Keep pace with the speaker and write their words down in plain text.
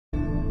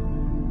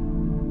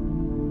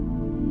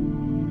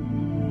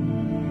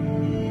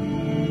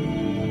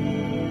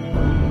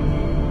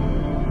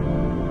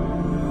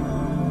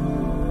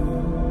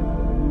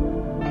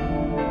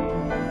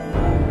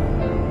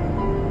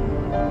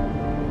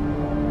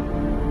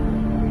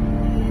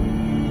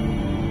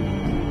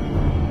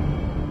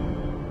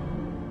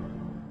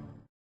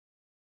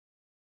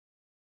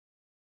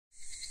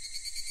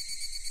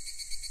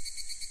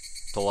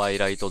トワイ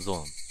ライトゾー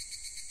ン。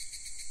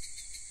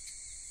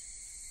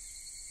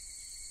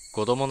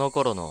子供の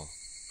頃の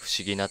不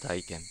思議な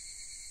体験。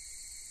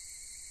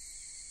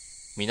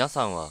皆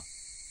さんは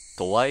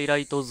トワイラ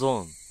イト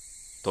ゾーン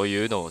と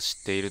いうのを知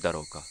っているだ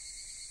ろうか。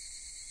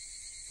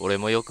俺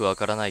もよくわ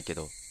からないけ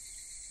ど、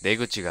出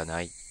口が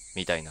ない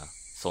みたいな、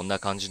そんな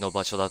感じの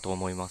場所だと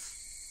思います。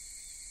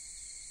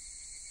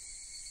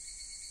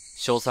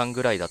小3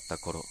ぐらいだった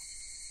頃、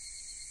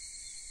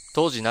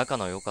当時仲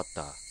の良かっ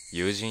た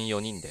友人4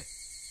人で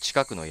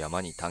近くの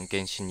山に探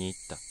検しに行っ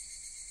た。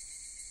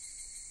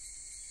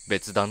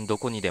別段ど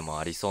こにでも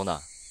ありそうな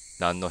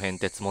何の変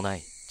哲もな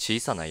い小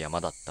さな山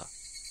だった。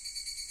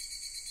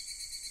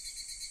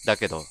だ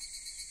けど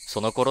そ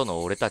の頃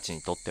の俺たち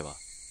にとっては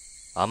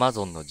アマ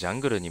ゾンのジャン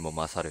グルにも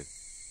勝る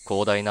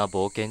広大な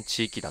冒険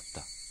地域だっ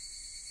た。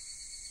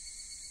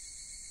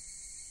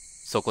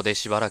そこで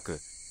しばらく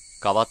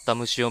変わった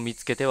虫を見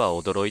つけては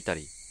驚いた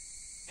り、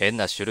変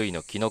な種類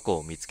のキノコ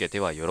を見つけて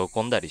は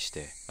喜んだりし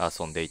て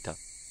遊んでいた。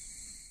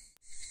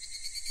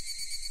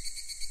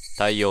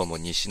太陽も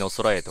西の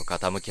空へと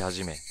傾き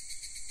始め、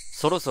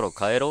そろそろ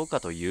帰ろうか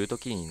という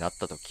時になっ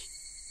た時、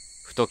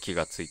ふと気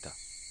がついた。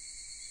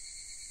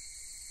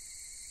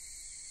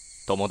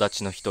友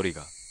達の一人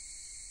が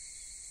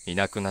い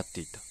なくなって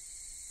いた。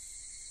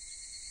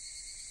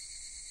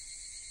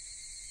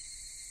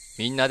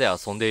みんなで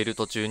遊んでいる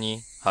途中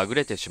にはぐ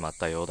れてしまっ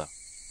たようだ。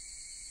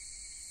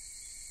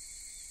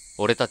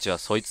俺たちは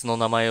そいつの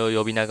名前を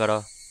呼びなが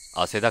ら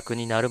汗だく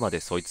になるまで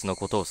そいつの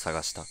ことを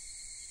探した。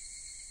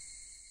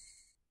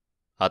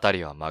あた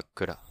りは真っ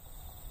暗。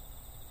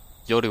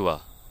夜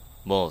は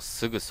もう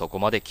すぐそこ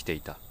まで来て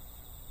いた。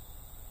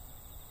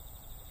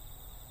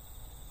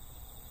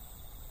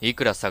い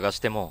くら探し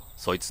ても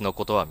そいつの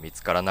ことは見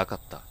つからなかっ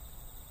た。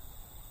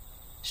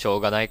しょう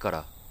がないか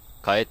ら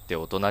帰って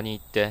大人に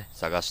行って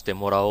探して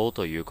もらおう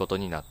ということ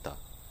になった。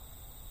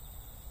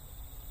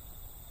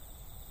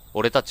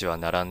俺たちは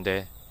並ん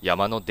で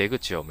山の出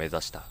口を目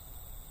指した。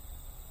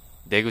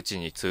出口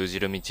に通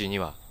じる道に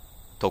は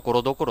とこ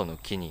ろどころの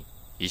木に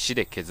石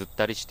で削っ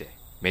たりして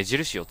目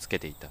印をつけ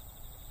ていた。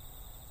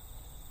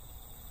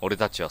俺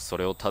たちはそ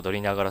れをたどり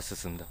ながら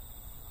進んだ。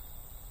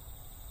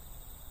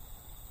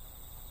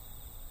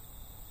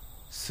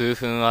数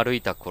分歩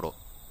いた頃、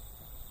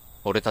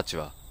俺たち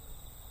は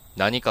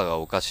何かが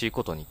おかしい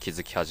ことに気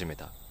づき始め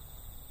た。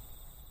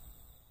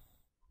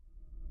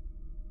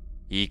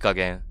いい加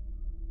減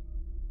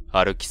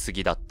歩きす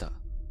ぎだった。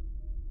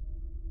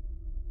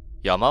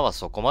山は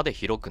そこまで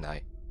広くな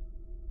い。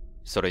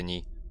それ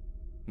に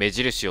目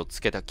印を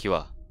つけた木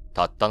は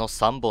たったの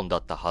3本だ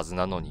ったはず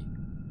なのに、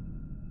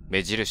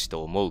目印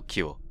と思う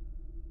木を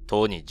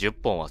とうに10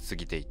本は過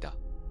ぎていた。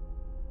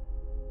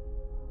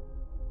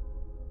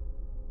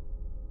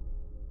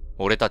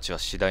俺たちは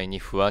次第に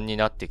不安に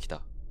なってき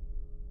た。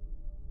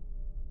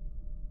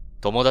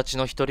友達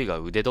の一人が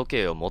腕時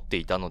計を持って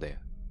いたので、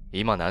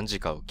今何時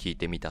かを聞い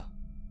てみた。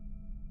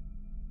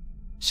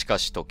しか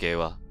し時計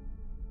は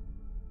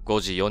5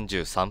時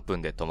43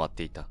分で止まっ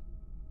ていた。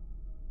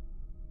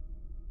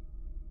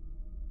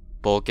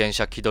冒険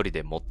者気取り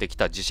で持ってき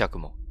た磁石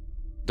も、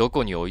ど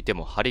こに置いて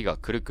も針が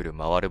くるくる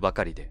回るば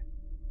かりで、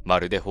ま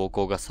るで方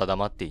向が定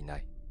まっていな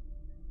い。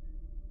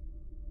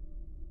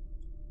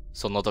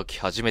その時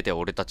初めて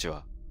俺たち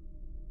は、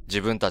自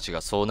分たち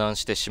が遭難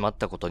してしまっ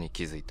たことに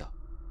気づいた。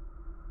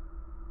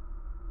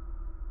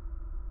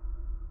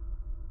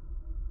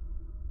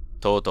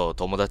とうとう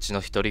友達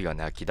の一人が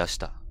泣き出し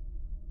た。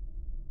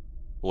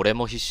俺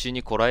も必死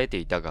にこらえて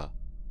いたが、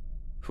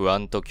不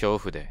安と恐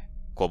怖で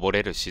こぼ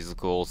れる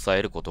雫を抑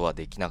えることは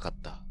できなかっ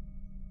た。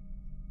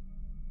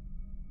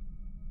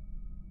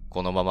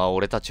このまま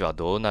俺たちは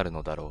どうなる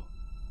のだろ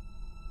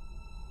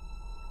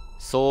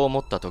う。そう思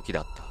った時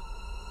だった。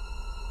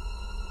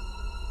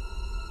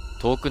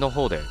遠くの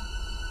方で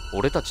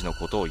俺たちの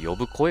ことを呼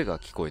ぶ声が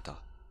聞こえた。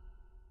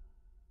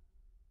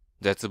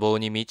絶望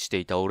に満ちて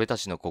いた俺た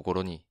ちの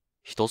心に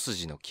一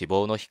筋の希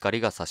望の光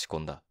が差し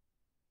込んだ。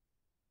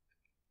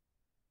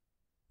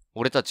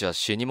俺たちは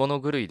死に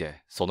物狂い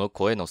でその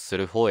声のす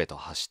る方へと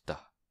走っ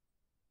た。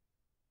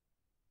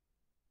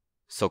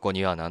そこ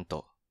にはなん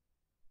と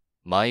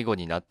迷子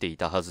になってい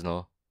たはず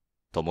の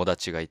友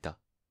達がいた。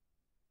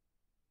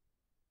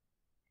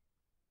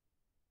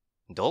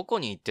どこ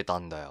に行ってた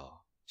んだよ。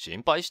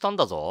心配したん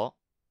だぞ。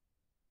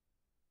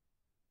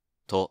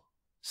と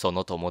そ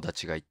の友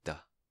達が言っ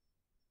た。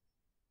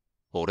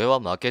俺は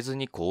負けず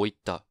にこう言っ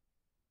た。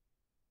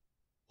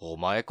お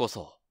前こ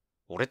そ、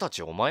俺た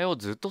ちお前を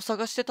ずっと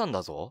探してたん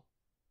だぞ。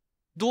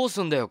どう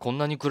すんだよこん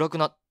なに暗く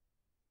な。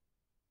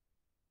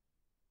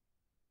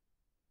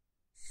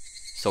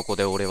そこ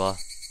で俺は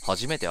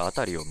初めてあ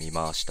たりを見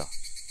回した。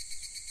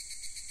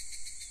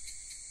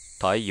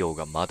太陽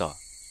がまだ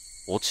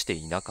落ちて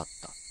いなかっ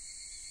た。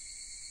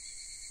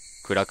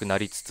暗くな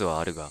りつつは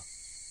あるが、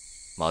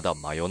まだ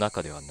真夜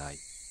中ではない。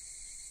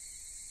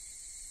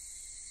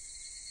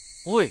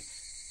おい、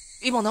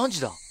今何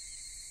時だ？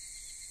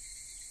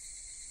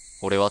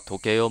俺は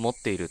時計を持っ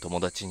ている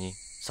友達に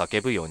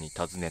叫ぶように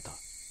尋ねた。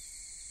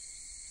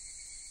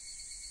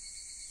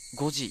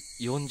5時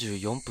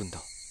44分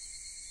だ。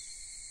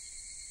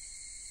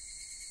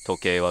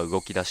時計は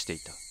動き出してい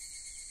た。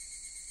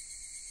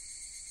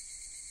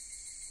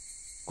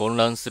混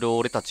乱する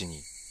俺たち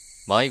に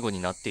迷子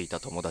になっていた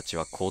友達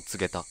はこう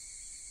告げた。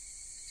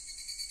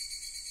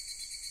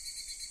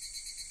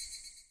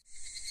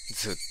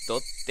ずっと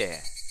っ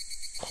て、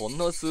ほん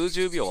の数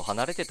十秒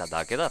離れてた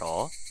だけだ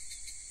ろ。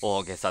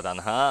大げさだ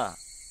な。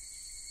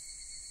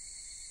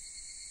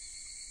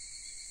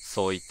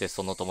そう言って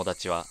その友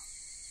達は、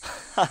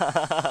はは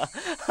は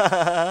は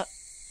はは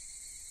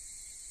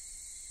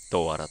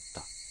と笑っ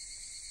た。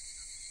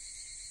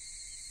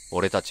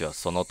俺たちは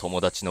その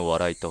友達の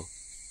笑いと、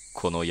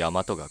この大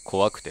和が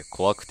怖くて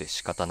怖くて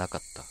仕方なか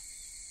った。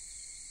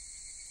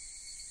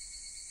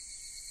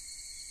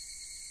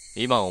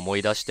今思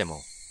い出して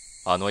も、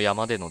あの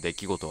山での出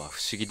来事は不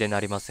思議でな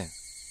りません。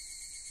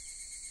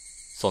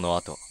その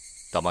後、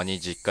たまに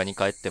実家に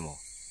帰っても、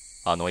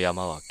あの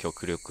山は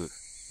極力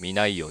見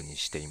ないように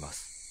していま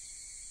す。